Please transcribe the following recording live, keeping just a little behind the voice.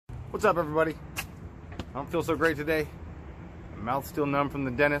What's up, everybody? I don't feel so great today. My mouth's still numb from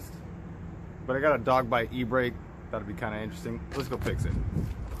the dentist, but I got a dog bite e-brake. That'd be kind of interesting. Let's go fix it.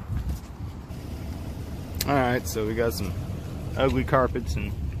 All right, so we got some ugly carpets,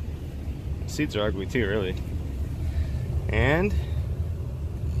 and seats are ugly too, really. And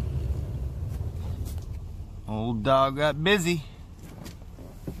old dog got busy.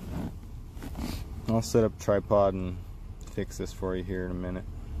 I'll set up a tripod and fix this for you here in a minute.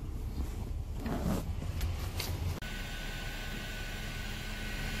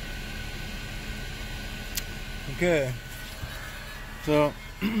 Okay, so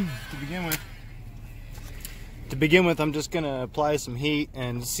to begin with, I'm just gonna apply some heat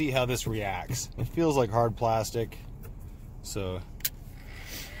and see how this reacts. It feels like hard plastic, so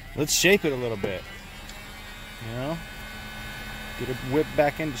let's shape it a little bit. You know, get it whipped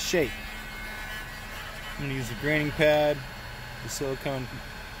back into shape. I'm gonna use the graining pad, the silicone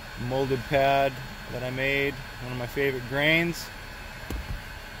molded pad that I made, one of my favorite grains.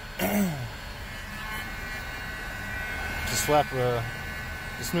 Just to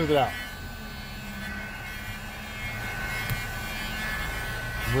smooth it out.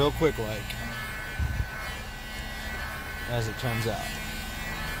 Real quick, like, as it turns out.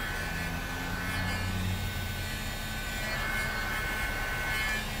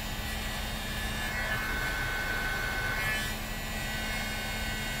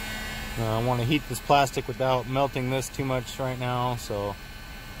 I want to heat this plastic without melting this too much right now, so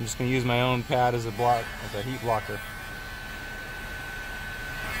I'm just going to use my own pad as a heat blocker.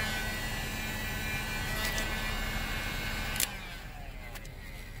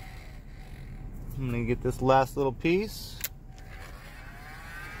 I'm going to get this last little piece,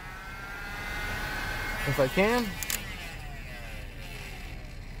 if I can.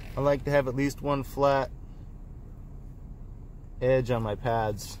 I like to have at least one flat edge on my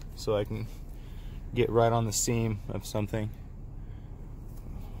pads so I can get right on the seam of something,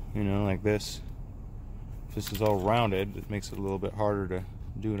 you know, like this. If this is all rounded, it makes it a little bit harder to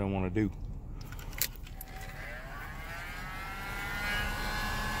do what I want to do.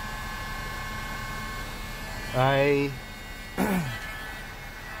 I'm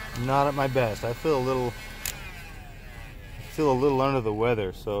not at my best. I feel a little under the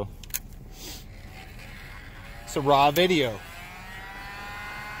weather, so it's a raw video.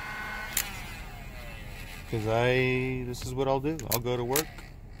 Because this is what I'll do. I'll go to work.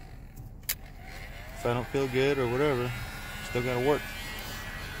 If I don't feel good or whatever, still gotta work.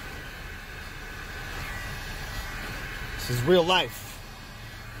 This is real life.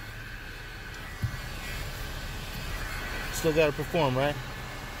 Still gotta perform, right?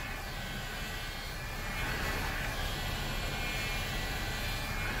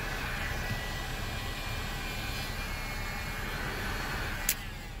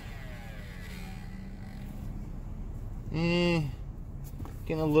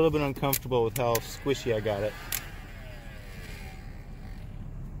 Getting a little bit uncomfortable with how squishy I got it.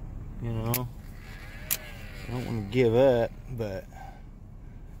 You know, I don't want to give up, but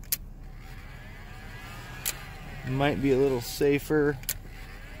it might be a little safer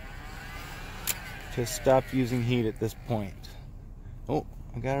to stop using heat at this point. Oh,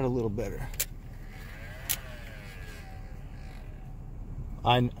 I got it a little better.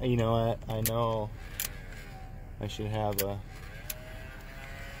 I know I should have a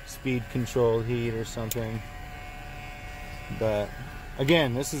speed control heat or something, but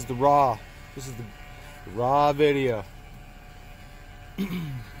again, this is the raw video,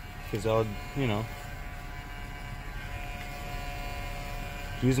 because I'll, you know,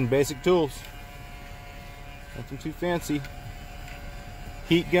 using basic tools, nothing too fancy.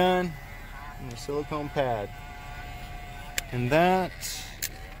 Heat gun and a silicone pad, and that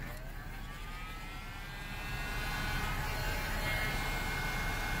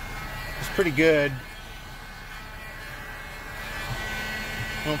pretty good.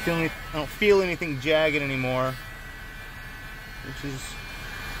 I don't feel anything jagged anymore, which is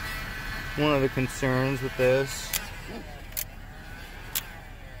one of the concerns with this.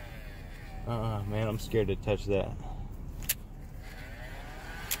 Man, I'm scared to touch that.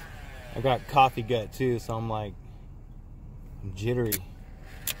 I got coffee gut too, so I'm like jittery.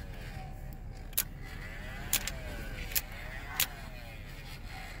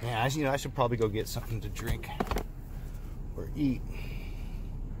 Yeah, I should probably go get something to drink or eat,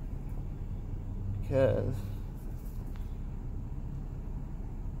 because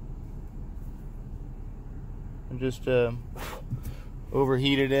I just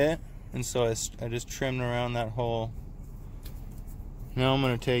overheated it, and so I just trimmed around that hole. Now I'm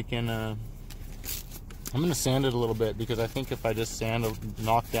going to take in I'm gonna sand it a little bit because I think if I just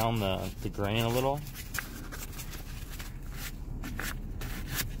knock down the grain a little,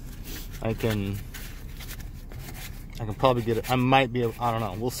 I can probably get it. I might be able, I don't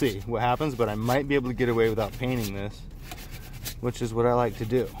know, we'll see what happens, but I might be able to get away without painting this, which is what I like to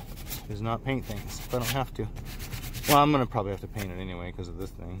do, is not paint things if I don't have to. Well, I'm gonna probably have to paint it anyway because of this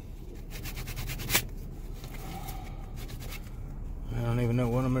thing. I don't even know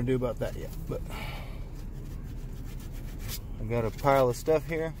what I'm gonna do about that yet, but I got a pile of stuff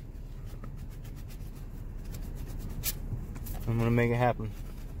here. I'm gonna make it happen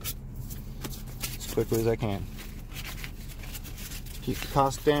as quickly as I can. Keep the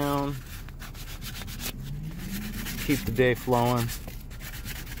cost down, keep the day flowing,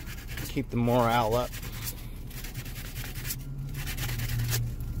 keep the morale up.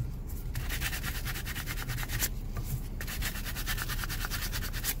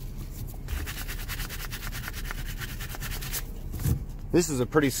 This is a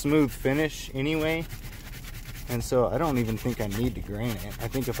pretty smooth finish anyway, and so I don't even think I need to grain it. I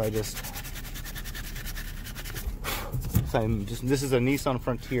think if this is a Nissan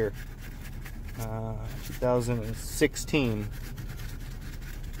Frontier, 2016,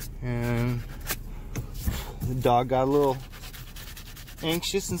 and the dog got a little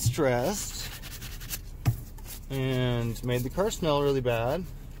anxious and stressed and made the car smell really bad.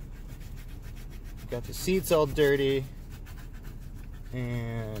 Got the seats all dirty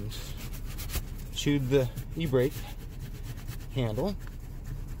and chewed the e-brake handle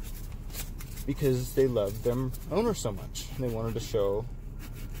because they loved their owner so much. They wanted to show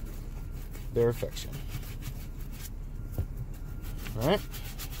their affection. Alright?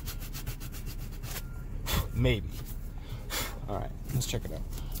 Maybe. Alright, let's check it out.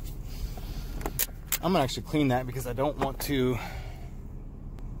 I'm gonna actually clean that because I don't want to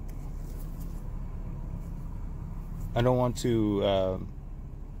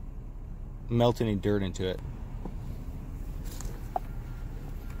melt any dirt into it.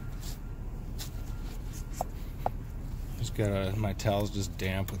 Just got my towel's just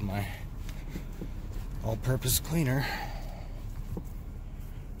damp with my all-purpose cleaner.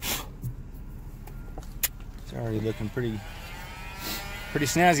 It's already looking pretty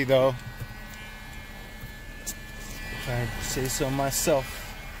snazzy though, if I say so myself.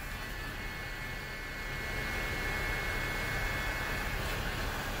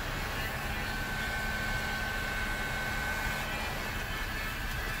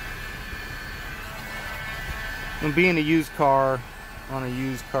 And being a used car on a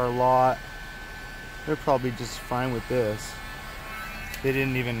used car lot, they're probably just fine with this. They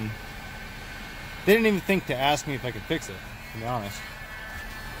didn't even think to ask me if I could fix it, to be honest.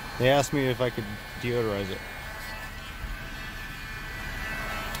 They asked me if I could deodorize it.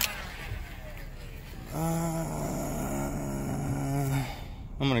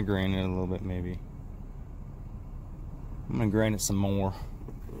 I'm gonna grain it a little bit, maybe. I'm gonna grain it some more.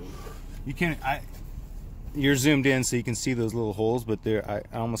 You're zoomed in so you can see those little holes, but I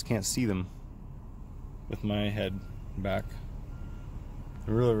almost can't see them with my head back.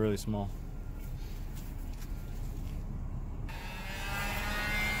 They're really, really small.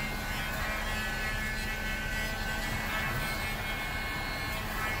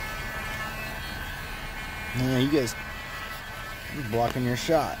 Yeah, you guys are blocking your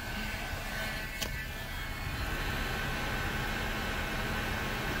shot.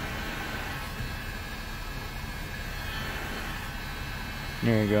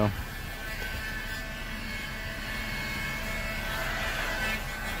 There you go.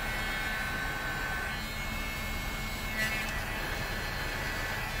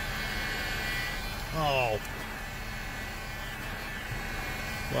 Oh.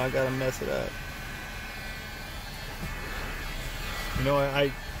 Well, I gotta mess it up. You know what?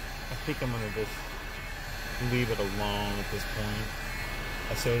 I think I'm gonna just leave it alone at this point.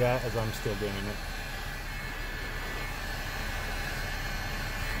 I say that as I'm still doing it.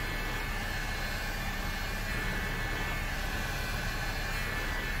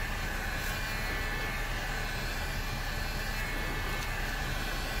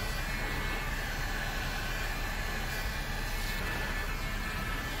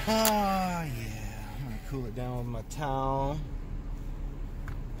 Ah, yeah. I'm gonna cool it down with my towel.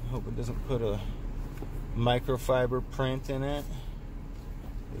 I hope it doesn't put a microfiber print in it,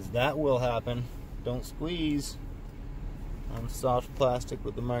 because that will happen. Don't squeeze on soft plastic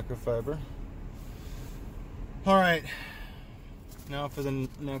with the microfiber. Alright, now for the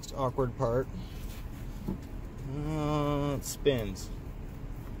next awkward part. It spins.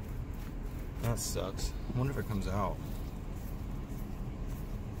 That sucks. I wonder if it comes out.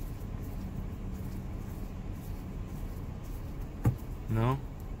 No?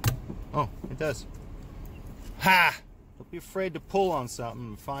 Oh, it does. Ha! Don't be afraid to pull on something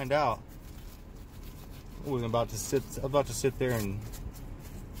and find out. We're about to sit there and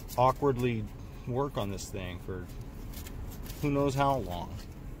awkwardly work on this thing for who knows how long.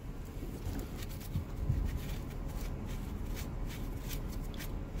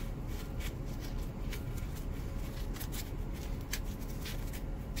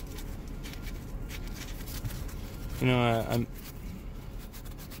 You know, I'm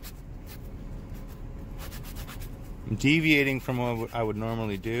deviating from what I would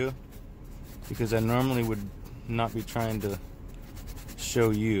normally do, because I normally would not be trying to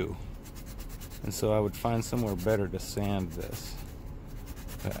show you, and so I would find somewhere better to sand this.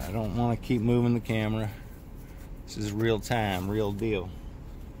 But I don't want to keep moving the camera. This is real time, real deal.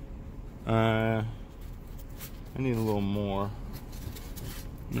 I need a little more.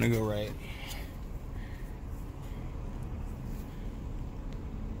 I'm gonna go right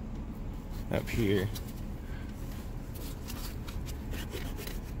up here.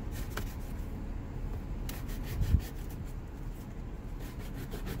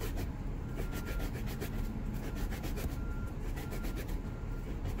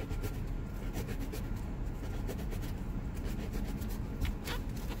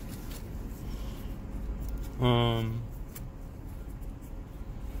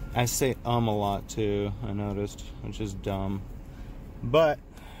 I say a lot too, I noticed, which is dumb. But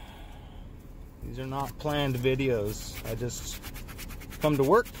these are not planned videos. I just come to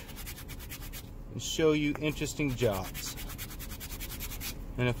work and show you interesting jobs.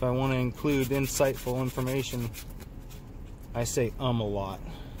 And if I want to include insightful information, I say a lot,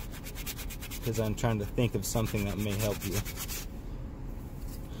 because I'm trying to think of something that may help you.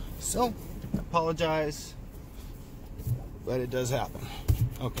 So, I apologize, but it does happen.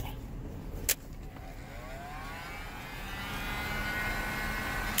 Okay.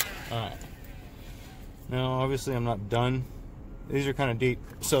 Alright. Now, obviously I'm not done. These are kind of deep.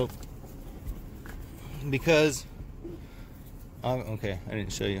 So, because... okay, I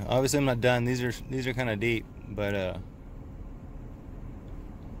didn't show you. Obviously I'm not done. These are kind of deep, but...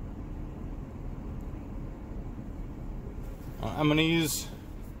 I'm going to use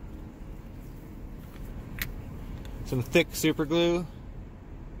some thick super glue.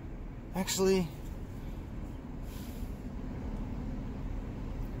 Actually,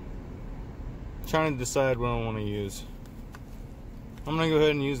 trying to decide what I want to use. I'm going to go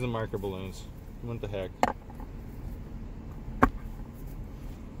ahead and use the marker balloons. What the heck.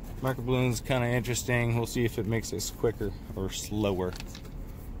 Marker balloons kind of interesting. We'll see if it makes this quicker or slower.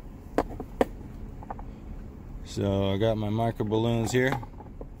 So I got my marker balloons here.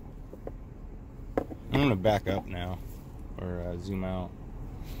 I'm going to back up now, or zoom out.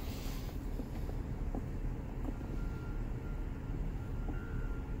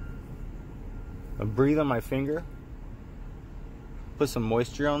 I breathe on my finger, put some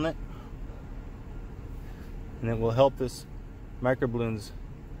moisture on it, and it will help this marker balloons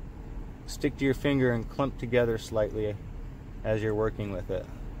stick to your finger and clump together slightly as you're working with it.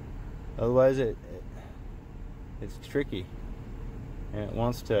 Otherwise it's tricky, and it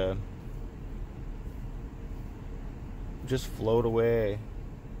wants to just float away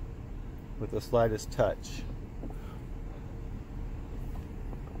with the slightest touch.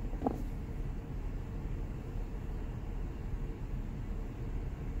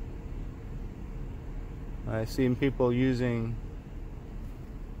 I've seen people using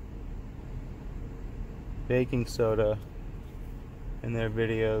baking soda in their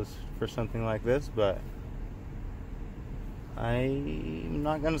videos for something like this, but I'm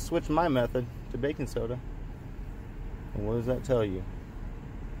not going to switch my method to baking soda. And what does that tell you?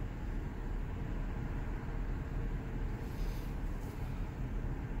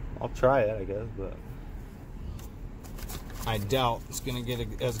 I'll try it, I guess, but I doubt it's going to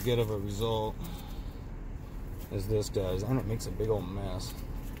get as good of a result as this does, and it makes a big old mess.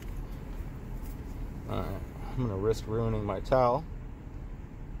 Alright, I'm going to risk ruining my towel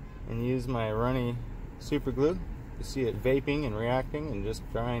and use my runny super glue to see it vaping and reacting and just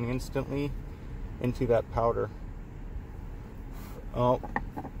drying instantly into that powder. Oh,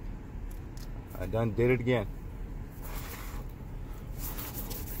 I done did it again.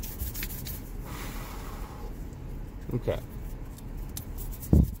 Okay,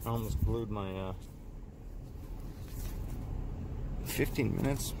 I almost glued my 15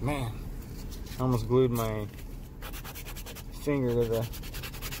 minutes, man. I almost glued my finger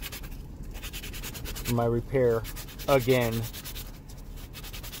to my repair again.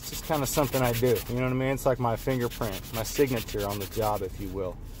 It's just kind of something I do, you know what I mean? It's like my fingerprint, my signature on the job, if you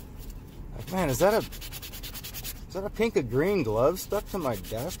will. Like, man, is that Is that a pink or green glove stuck to my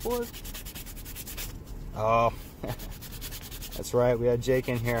dashboard? Oh, that's right. We had Jake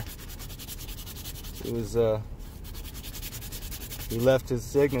in here. He was, he left his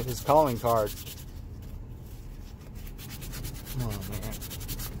signet, his calling card.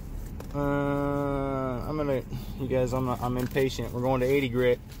 Oh man. You guys, I'm impatient. We're going to 80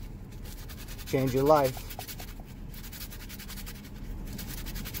 grit. Change your life.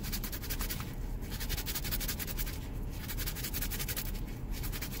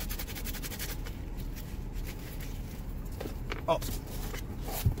 Oh,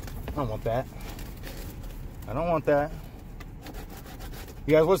 I don't want that. I don't want that.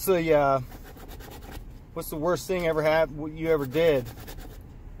 You guys, what's the worst thing you ever did?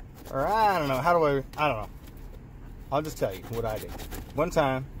 Or I don't know. I don't know. I'll just tell you what I did. One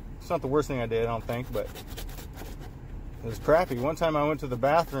time, it's not the worst thing I did, I don't think, but it was crappy. One time I went to the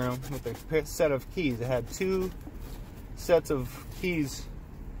bathroom with a set of keys. It had 2 sets of keys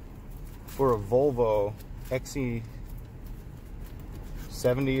for a Volvo XC70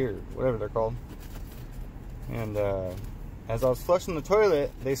 or whatever they're called. And as I was flushing the toilet,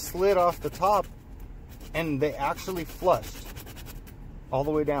 they slid off the top and they actually flushed all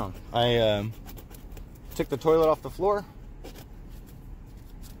the way down. I took the toilet off the floor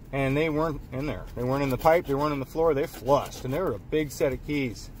and they weren't in there. They weren't in the pipe, they weren't in the floor, they flushed. And they were a big set of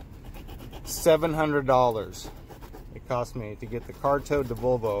keys. $700 it cost me to get the car towed to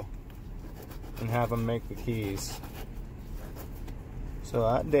Volvo and have them make the keys. So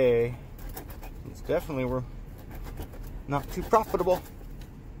that day, it's definitely were not too profitable.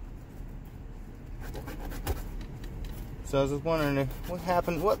 So I was just wondering what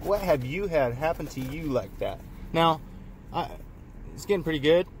happened. What have you had happen to you like that? Now, it's getting pretty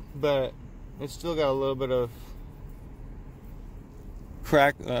good, but it's still got a little bit of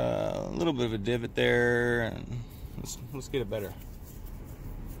crack, a little bit of a divot there, and let's get it better.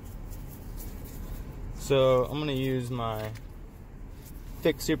 So I'm gonna use my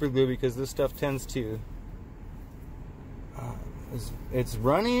thick super glue because this stuff tends to it's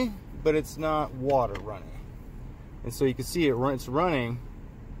runny, but it's not water runny. And so you can see it's running,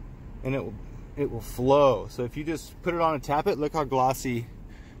 and it will flow. So if you just put it on and tap it, look how glossy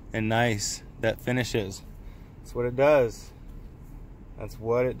and nice that finish is. That's what it does. That's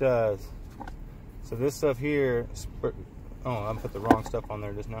what it does. So this stuff here, oh, I put the wrong stuff on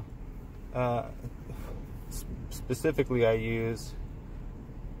there just now. Specifically, I use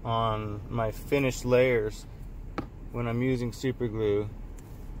on my finished layers when I'm using super glue.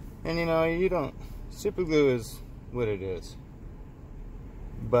 And you know, super glue is what it is,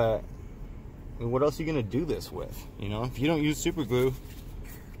 but what else are you gonna do this with? You know, if you don't use super glue,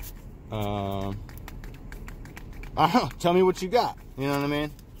 I don't know, tell me what you got, you know what I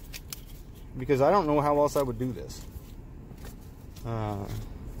mean? Because I don't know how else I would do this.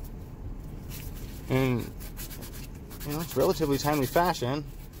 And you know, it's relatively timely fashion.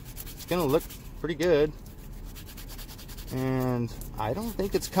 It's gonna look pretty good, and I don't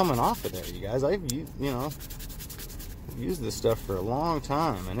think it's coming off of there, you guys. I've used this stuff for a long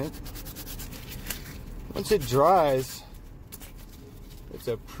time, and once it dries, it's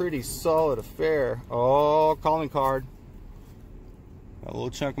a pretty solid affair. Oh, calling card. Got a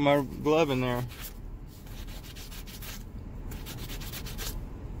little chunk of my glove in there.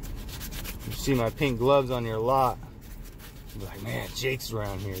 You see my pink gloves on your lot. You're like, man, Jake's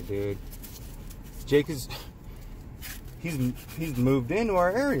around here, dude. Jake is, he's moved into our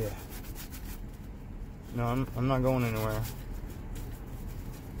area. No, I'm not going anywhere.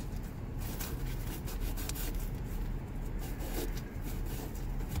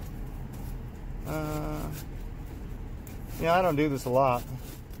 Yeah, I don't do this a lot.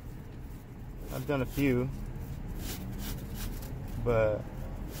 I've done a few, but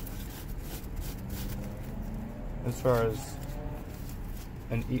as far as,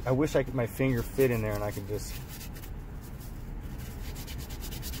 I wish my finger fit in there and I could just,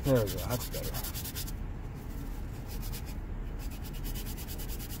 there we go, that's better.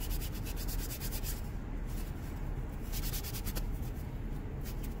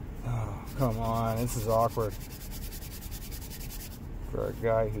 Oh, come on, this is awkward for a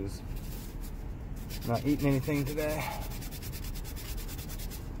guy who's not eating anything today.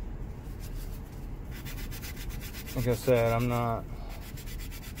 Like I said, I'm not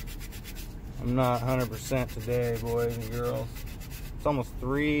 100% today, boys and girls. It's almost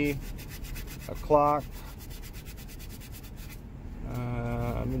 3 o'clock.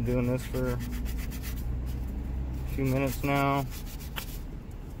 I've been doing this for a few minutes now.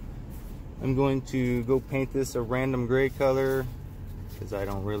 I'm going to go paint this a random gray color because I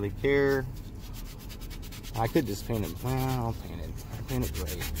don't really care. I could just paint it. Well, I'll paint it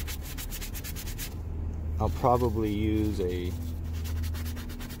gray. I'll probably use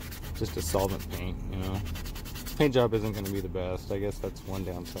just a solvent paint, you know. Paint job isn't going to be the best. I guess that's one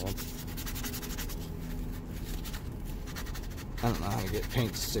downside. I don't know how to get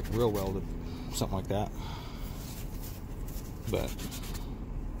paint to stick real well to something like that. But,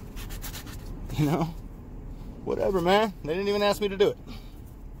 you know, whatever, man. They didn't even ask me to do it.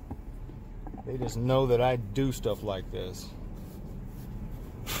 They just know that I do stuff like this.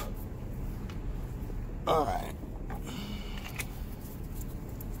 Alright.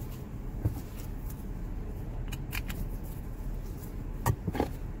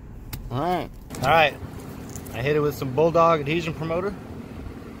 Alright. I hit it with some Bulldog adhesion promoter,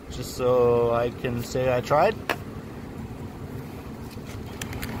 just so I can say I tried.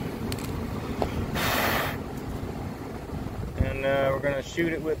 And we're gonna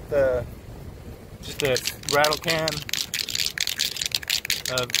shoot it with just a rattle can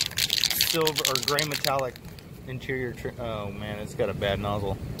of silver or gray metallic interior trim. Oh man, it's got a bad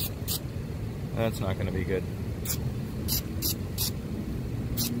nozzle. That's not gonna be good.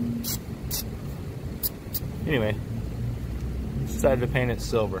 Anyway, decided to paint it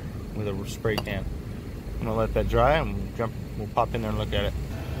silver with a spray can. I'm gonna let that dry and we'll pop in there and look at it.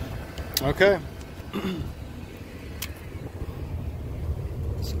 Okay.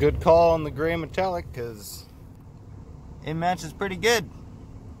 It's a good call on the gray metallic because it matches pretty good.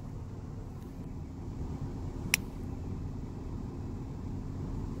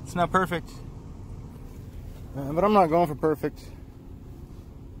 It's not perfect, but I'm not going for perfect.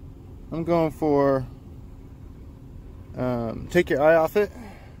 I'm going for take your eye off it,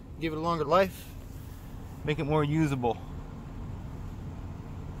 give it a longer life, make it more usable.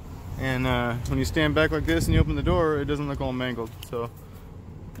 And when you stand back like this and you open the door, it doesn't look all mangled. So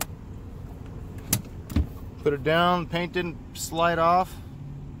put it down, paint didn't slide off,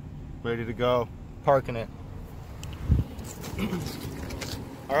 ready to go, parking it.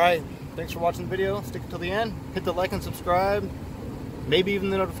 Alright, thanks for watching the video. Stick it till the end. Hit the like and subscribe, maybe even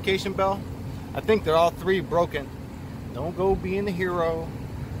the notification bell. I think they're all three broken. Don't go being the hero,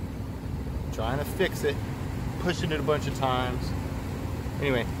 trying to fix it, pushing it a bunch of times.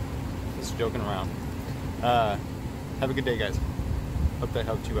 Anyway, just joking around. Have a good day, guys. Hope that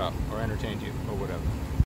helped you out or entertained you or whatever.